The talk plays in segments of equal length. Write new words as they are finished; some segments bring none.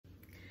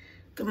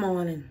Good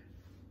morning.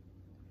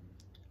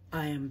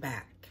 I am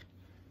back.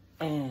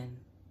 And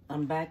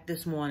I'm back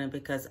this morning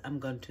because I'm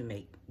going to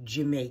make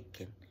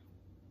Jamaican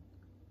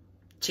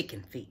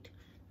chicken feet.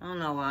 I don't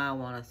know why I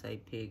want to say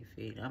pig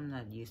feet. I'm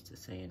not used to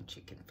saying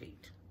chicken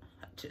feet.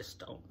 I just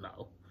don't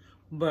know.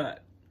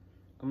 But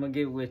I'm going to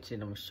get with you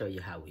and I'm going to show you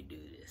how we do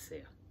this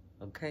here.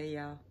 Okay,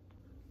 y'all?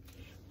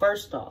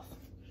 First off,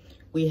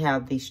 we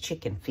have these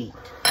chicken feet.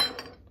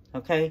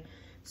 Okay?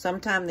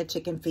 Sometimes the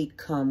chicken feet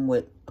come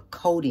with a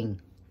coating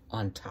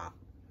on top.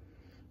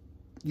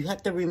 You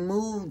have to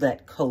remove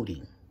that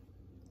coating.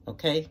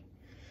 Okay?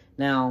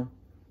 Now,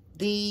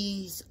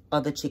 these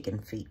are the chicken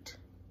feet.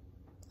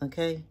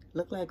 Okay?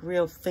 Look like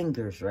real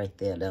fingers right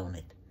there, don't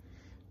it?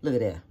 Look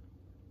at that.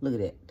 Look at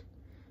that.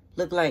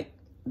 Look like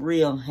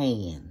real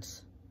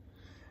hands.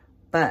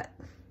 But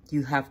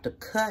you have to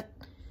cut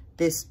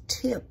this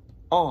tip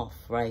off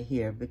right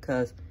here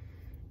because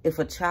if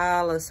a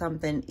child or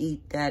something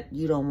eat that,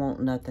 you don't want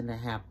nothing to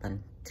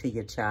happen to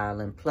your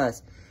child. And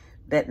plus,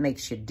 that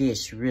makes your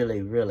dish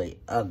really, really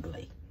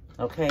ugly.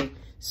 Okay?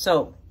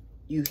 So,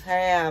 you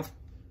have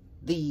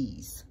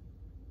these.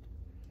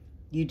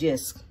 You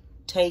just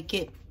take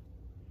it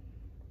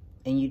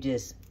and you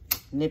just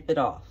nip it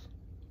off.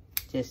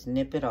 Just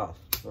nip it off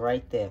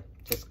right there.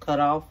 Just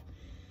cut off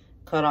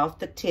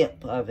the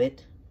tip of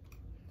it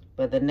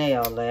where the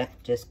nail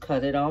left. Just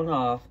cut it on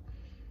off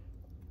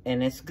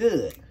and it's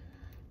good.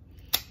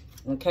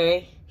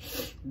 Okay?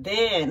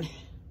 Then,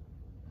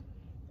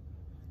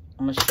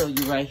 I'm going to show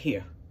you right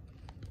here.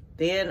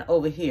 Then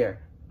over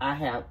here, I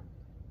have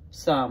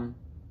some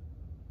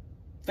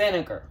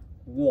vinegar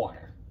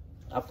water.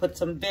 I put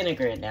some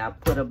vinegar in there. I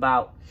put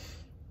about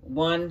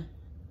 1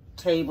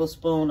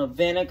 tablespoon of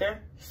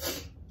vinegar.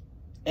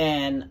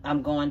 And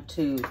I'm going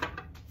to,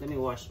 let me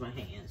wash my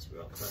hands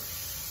real quick.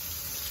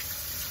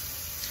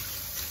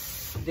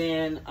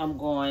 Then I'm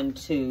going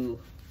to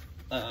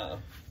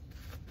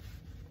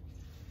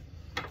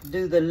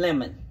do the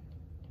lemon.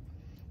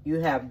 You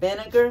have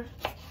vinegar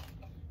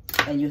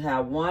and you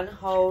have 1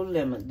 whole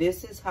lemon.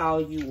 This is how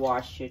you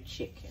wash your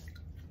chicken.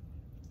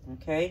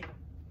 Okay?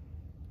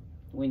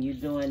 When you're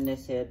doing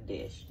this here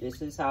dish,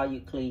 this is how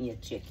you clean your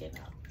chicken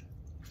up.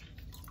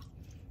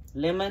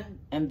 Lemon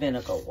and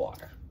vinegar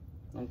water.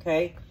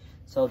 Okay?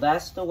 So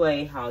that's the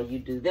way how you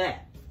do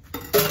that.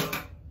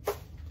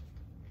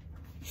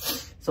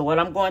 So what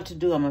I'm going to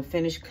do, I'm going to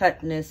finish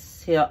cutting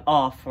this here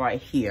off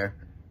right here,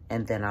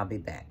 and then I'll be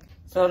back.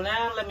 So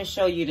now let me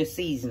show you the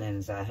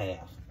seasonings I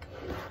have.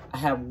 I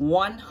have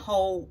 1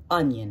 whole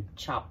onion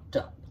chopped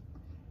up.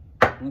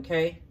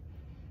 Okay?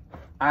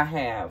 I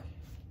have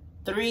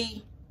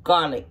 3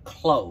 garlic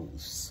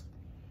cloves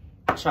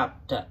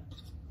chopped up.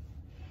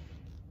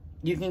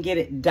 You can get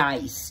it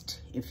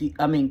diced,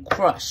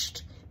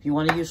 crushed. If you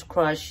want to use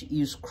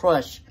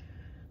crushed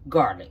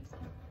garlic.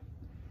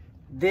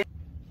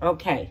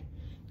 Okay,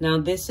 now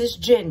this is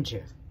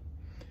ginger.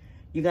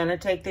 You're going to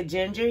take the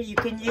ginger. You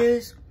can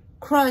use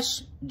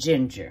crushed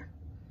ginger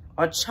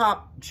or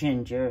chopped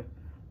ginger,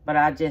 but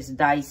I just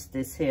diced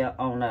this here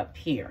on up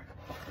here.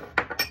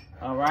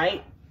 All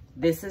right,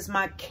 this is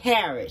my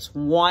carrots,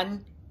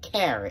 1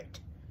 carrot.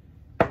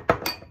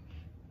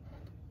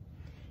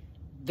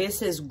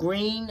 This is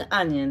green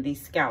onion,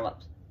 these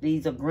scallops.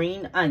 These are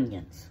green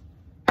onions,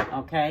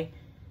 okay?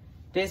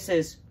 This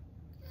is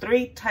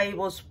 3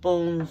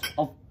 tablespoons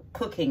of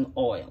cooking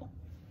oil.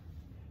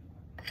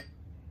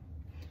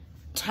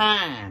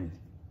 Thyme.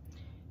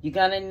 You're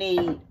gonna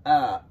need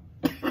a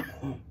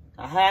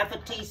half a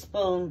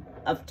teaspoon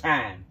of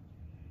thyme.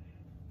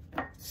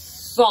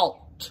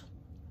 Salt.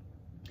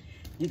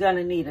 You're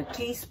gonna need a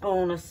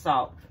teaspoon of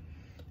salt.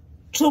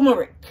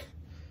 Turmeric.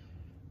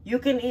 You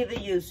can either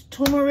use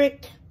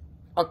turmeric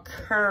or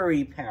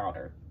curry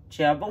powder,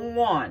 whichever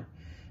one,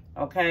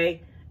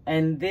 okay?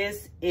 And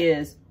this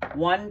is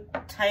 1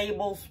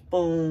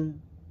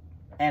 tablespoon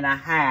and a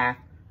half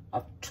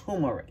of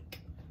turmeric,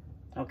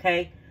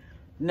 okay?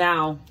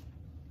 Now,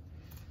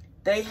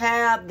 they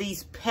have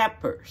these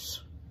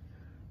peppers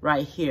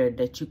right here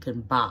that you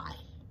can buy,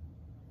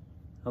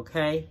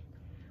 okay?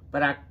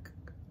 But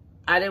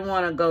I didn't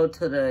want to go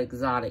to the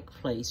exotic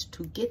place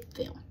to get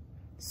them.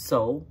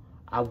 So,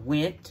 I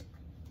went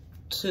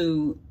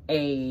to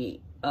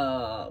a,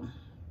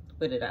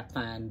 where did I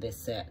find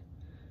this at?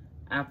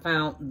 I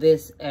found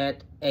this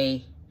at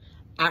a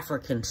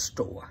African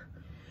store.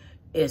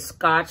 It's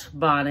Scotch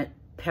bonnet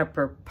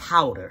pepper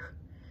powder.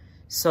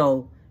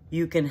 So,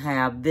 you can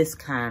have this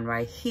kind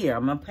right here.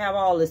 I'm going to have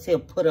all this here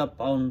put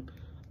up on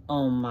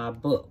my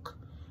book.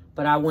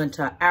 But I went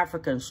to an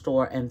African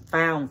store and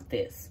found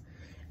this.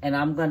 And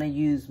I'm going to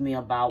use me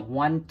about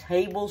 1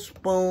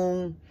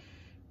 tablespoon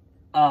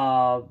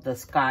of the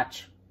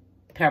Scotch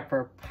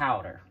pepper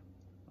powder.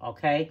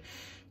 Okay?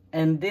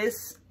 And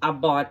this I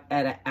bought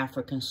at an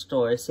African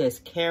store. It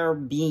says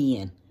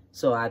Caribbean.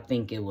 So I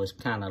think it was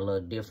kind of a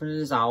little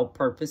different. It's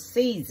all-purpose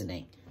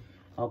seasoning.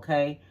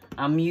 Okay?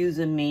 I'm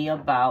using me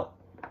about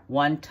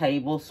 1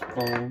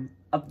 tablespoon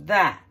of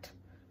that.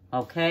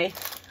 Okay?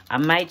 I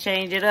might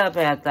change it up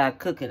after I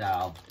cook it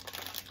all.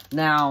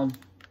 Now,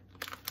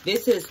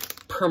 This is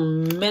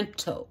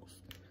pimento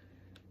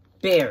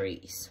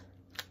berries,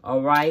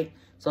 all right?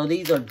 So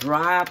these are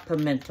dry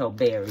pimento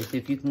berries.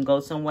 If you can go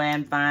somewhere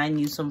and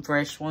find you some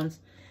fresh ones,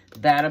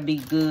 that'll be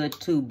good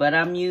too. But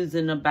I'm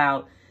using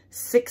about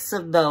 6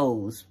 of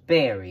those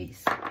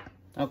berries,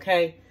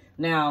 okay?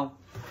 Now,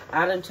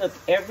 I done took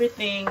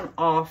everything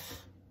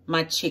off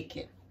my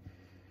chicken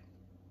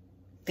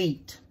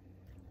feet.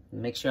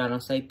 Make sure I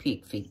don't say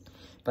pig feet.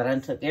 But I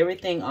took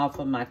everything off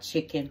of my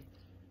chicken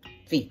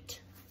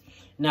feet.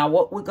 Now,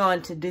 what we're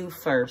going to do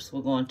first,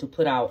 we're going to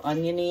put our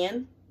onion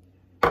in.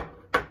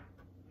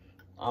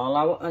 All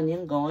our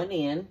onion going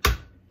in.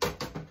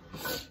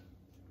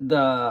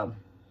 The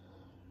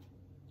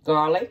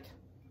garlic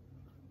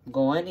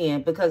going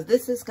in, because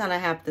this is going to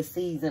have to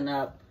season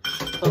up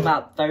for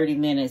about 30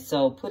 minutes.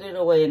 So put it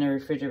away in the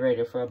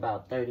refrigerator for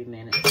about 30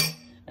 minutes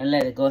and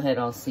let it go ahead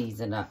and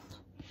season up.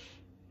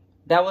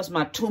 That was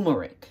my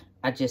turmeric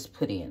I just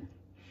put in.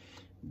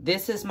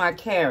 This is my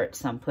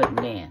carrots I'm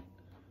putting in.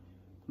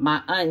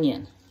 My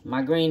onion,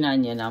 my green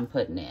onion I'm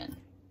putting in.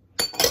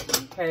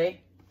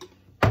 Okay.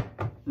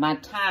 My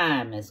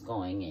thyme is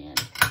going in.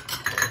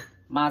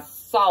 My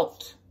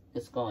salt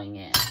is going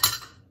in.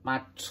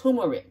 My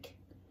turmeric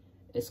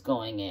is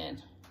going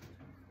in.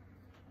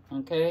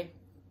 Okay.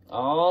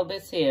 All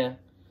this here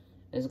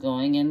is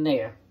going in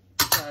there,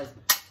 because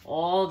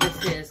all this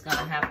here is going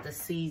to have to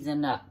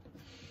season up.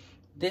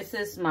 This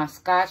is my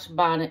Scotch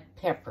bonnet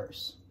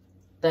peppers.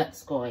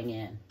 That's going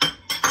in.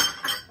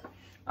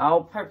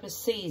 All-purpose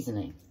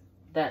seasoning.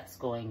 That's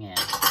going in.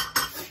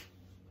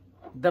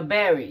 The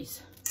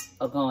berries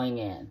are going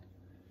in.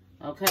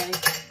 Okay?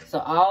 So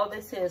all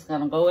this here is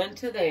going to go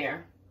into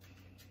there.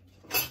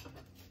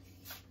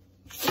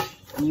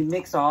 You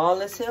mix all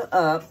this here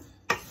up.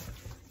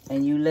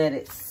 And you let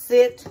it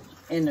sit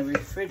in the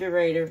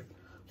refrigerator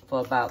for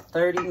about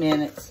 30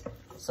 minutes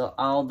so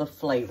all the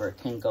flavor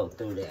can go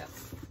through there.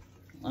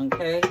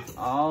 Okay?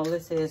 All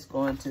this is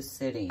going to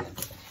sit in.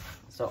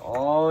 So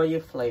all your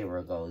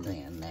flavor goes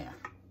in there.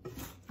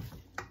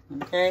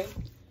 Okay?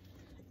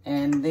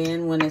 And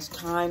then when it's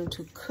time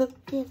to cook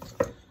it,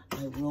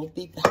 I will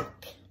be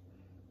back.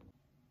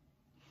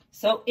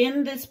 So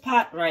in this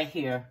pot right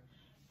here,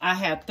 I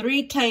have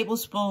 3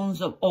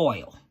 tablespoons of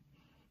oil.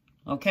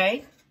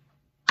 Okay?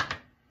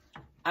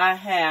 I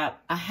have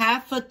a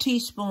half a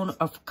teaspoon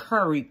of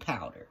curry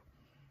powder.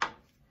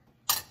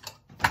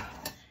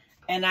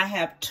 And I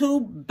have 2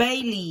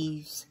 bay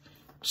leaves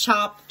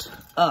chopped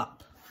up.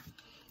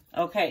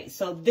 Okay,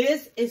 so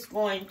this is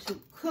going to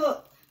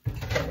cook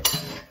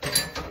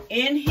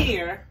in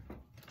here.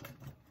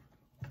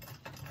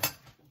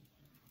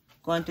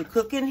 Going to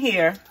cook in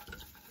here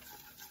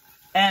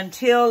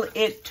until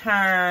it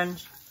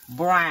turns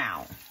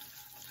brown.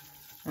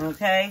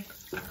 Okay?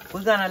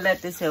 We're going to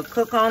let this here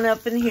cook on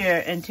up in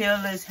here until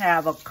it's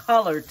have a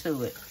color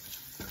to it.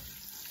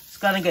 It's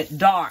going to get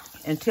dark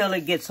until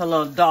it gets a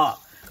little dark.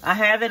 I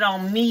have it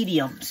on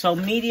medium. So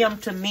medium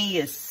to me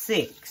is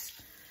 6.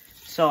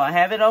 So I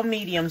have it on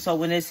medium. So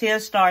when this here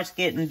starts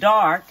getting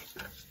dark,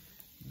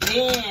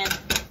 then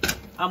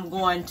I'm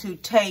going to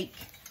take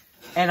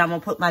and I'm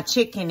going to put my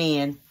chicken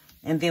in.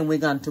 And then we're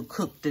going to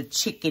cook the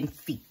chicken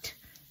feet.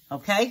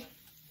 Okay?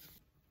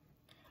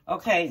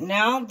 Okay,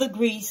 now the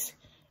grease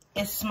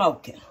is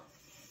smoking.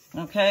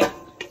 Okay?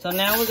 So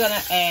now we're going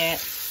to add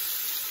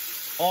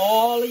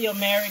all of your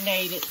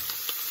marinated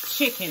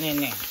chicken in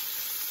there.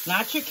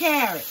 Not your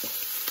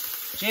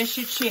carrots, just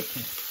your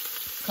chicken.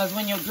 Because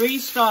when your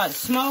grease starts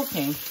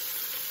smoking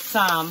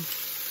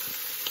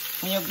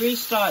when your grease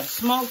starts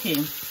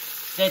smoking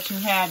that you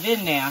have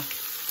in there,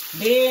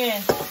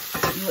 then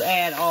you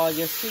add all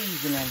your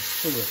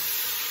seasonings to it.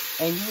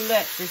 And you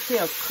let this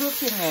here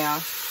cook in there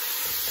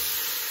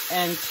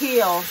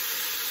until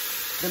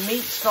the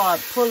meat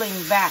starts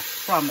pulling back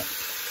from it.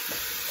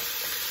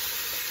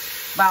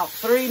 About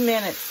 3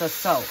 minutes or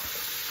so.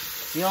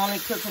 You're only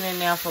cooking in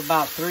there for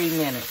about 3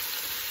 minutes.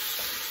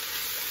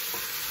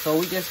 So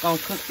we're just going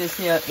to cook this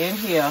here in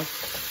here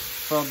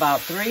for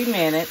about 3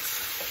 minutes.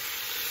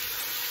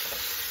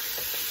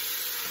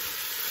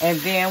 And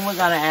then we're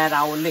going to add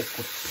our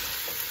liquids.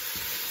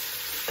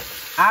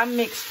 I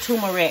mixed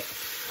turmeric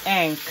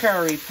and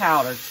curry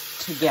powder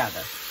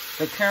together.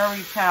 The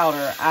curry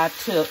powder I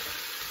took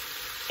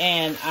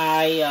and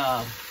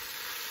I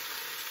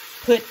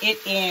put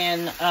it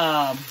in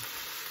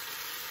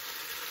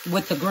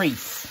with the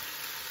grease.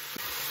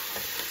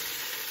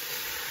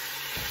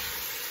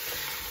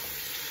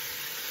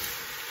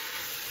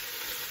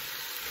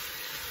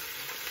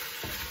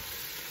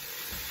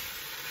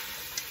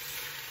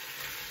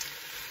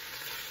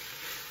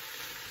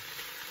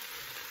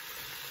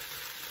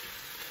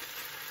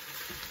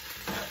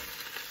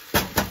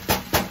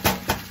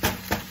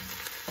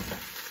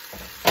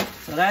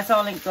 So that's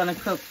only going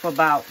to cook for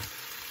about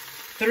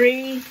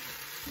 3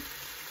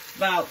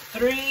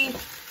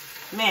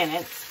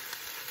 minutes.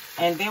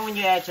 And then when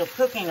you add your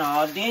cooking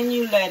oil, then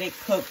you let it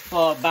cook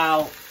for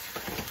about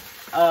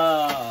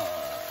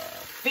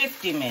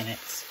 50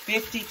 minutes.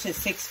 50 to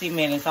 60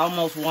 minutes,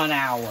 almost 1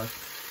 hour.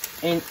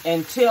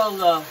 Until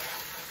the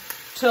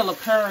till the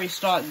curry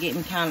start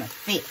getting kind of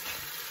thick.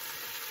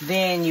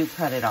 Then you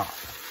cut it off.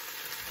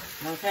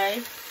 Okay?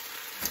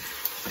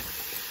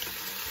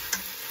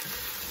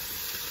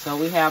 So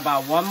we have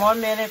about 1 more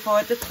minute for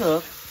it to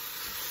cook.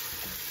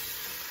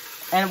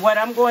 And what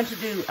I'm going to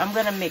do, I'm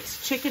going to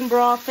mix chicken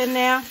broth in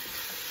there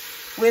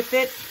with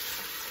it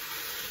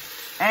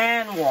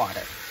and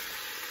water.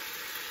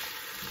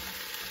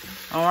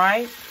 All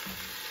right?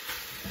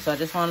 So I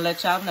just want to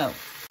let y'all know.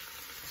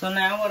 So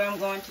now what I'm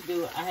going to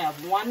do, I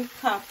have 1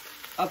 cup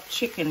of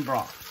chicken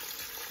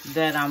broth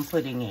that I'm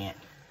putting in.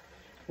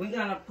 We're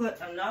going to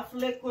put enough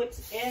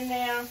liquids in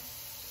there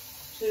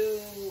to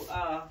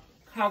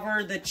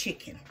cover the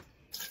chicken.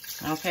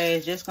 Okay,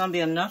 it's just going to be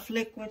enough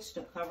liquids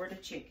to cover the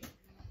chicken.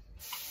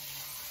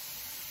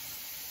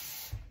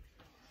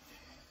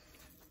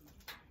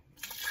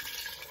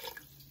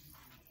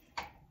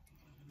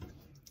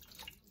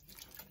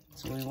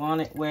 So we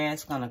want it where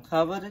it's going to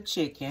cover the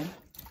chicken.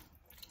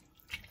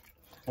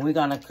 We're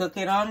going to cook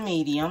it on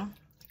medium.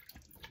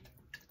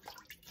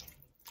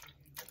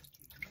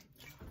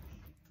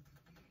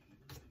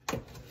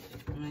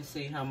 Let me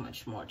see how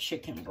much more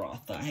chicken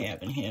broth I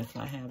have in here. If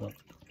I have a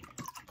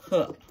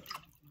cup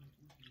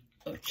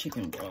of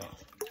chicken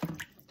broth.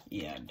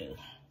 Yeah, I do.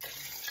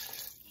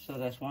 So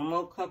that's 1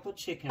 more cup of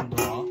chicken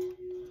broth.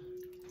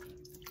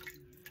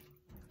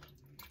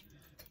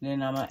 Then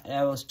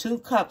that was 2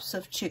 cups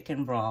of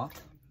chicken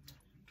broth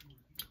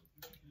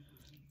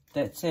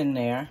that's in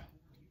there.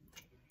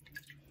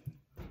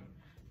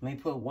 Let me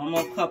put 1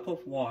 more cup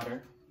of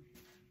water.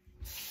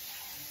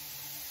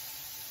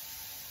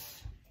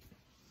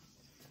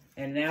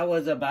 And that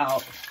was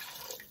about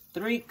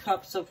 3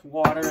 cups of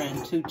water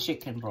and 2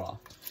 chicken broth.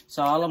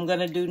 So all I'm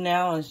gonna do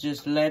now is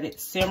just let it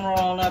simmer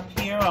on up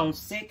here on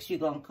 6. You're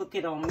gonna cook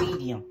it on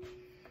medium.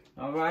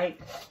 All right?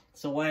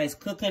 So while it's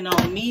cooking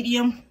on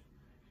medium,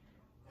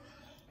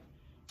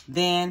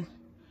 then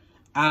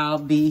I'll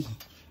be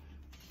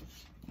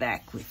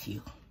back with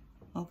you.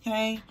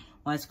 Okay?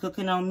 While it's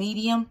cooking on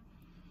medium,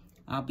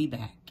 I'll be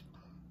back.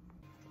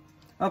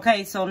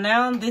 Okay, so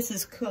now this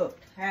is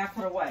cooked half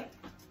of the way.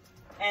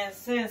 And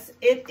since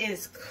it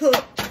is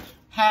cooked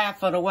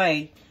half of the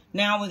way,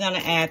 now we're going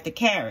to add the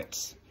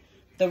carrots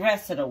the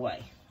rest of the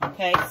way.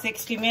 Okay,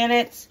 60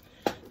 minutes.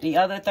 The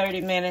other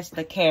 30 minutes,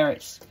 the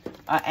carrots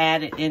are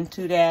added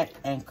into that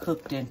and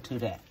cooked into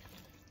that.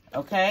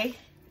 Okay?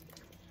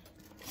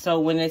 So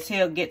when this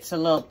here gets a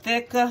little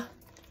thicker,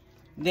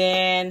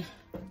 then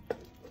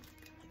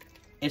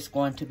it's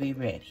going to be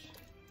ready.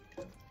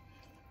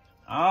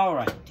 All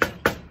right.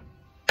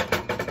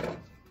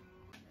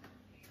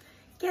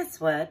 Guess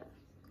what?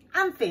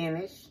 I'm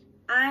finished.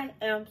 I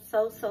am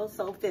so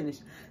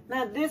finished.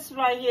 Now this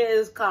right here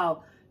is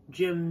called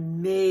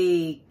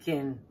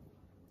Jamaican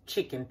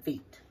chicken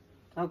feet.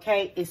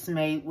 Okay? It's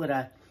made with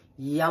a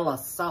yellow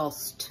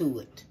sauce to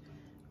it.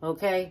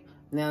 Okay?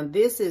 Now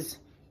this is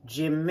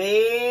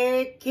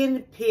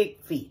Jamaican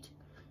pig feet.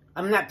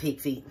 I'm not pig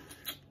feet.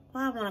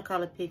 Why I want to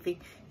call it pig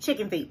feet?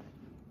 Chicken feet.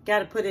 Got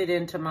to put it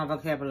into my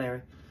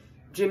vocabulary.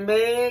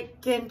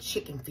 Jamaican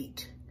chicken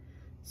feet.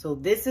 So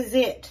this is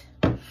it.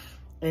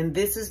 And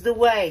this is the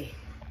way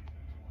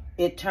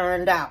it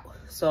turned out.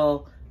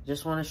 So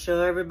just want to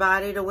show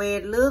everybody the way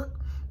it looked.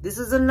 This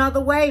is another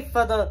way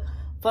for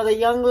the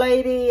young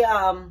lady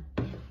that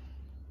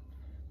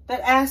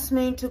asked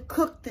me to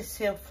cook this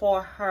here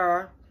for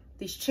her.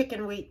 These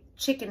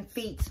chicken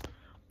feet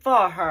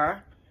for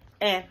her.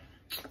 And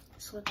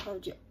that's what I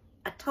told you.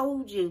 I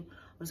told you I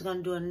was going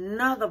to do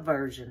another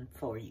version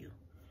for you.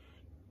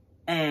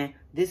 And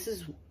this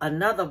is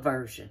another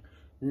version.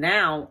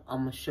 Now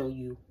I'm going to show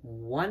you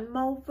one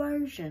more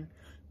version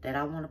that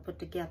I want to put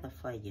together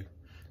for you.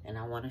 And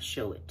I want to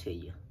show it to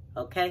you.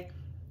 Okay?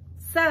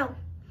 So,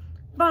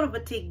 bon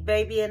appetit,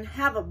 baby, and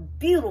have a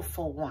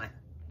beautiful one.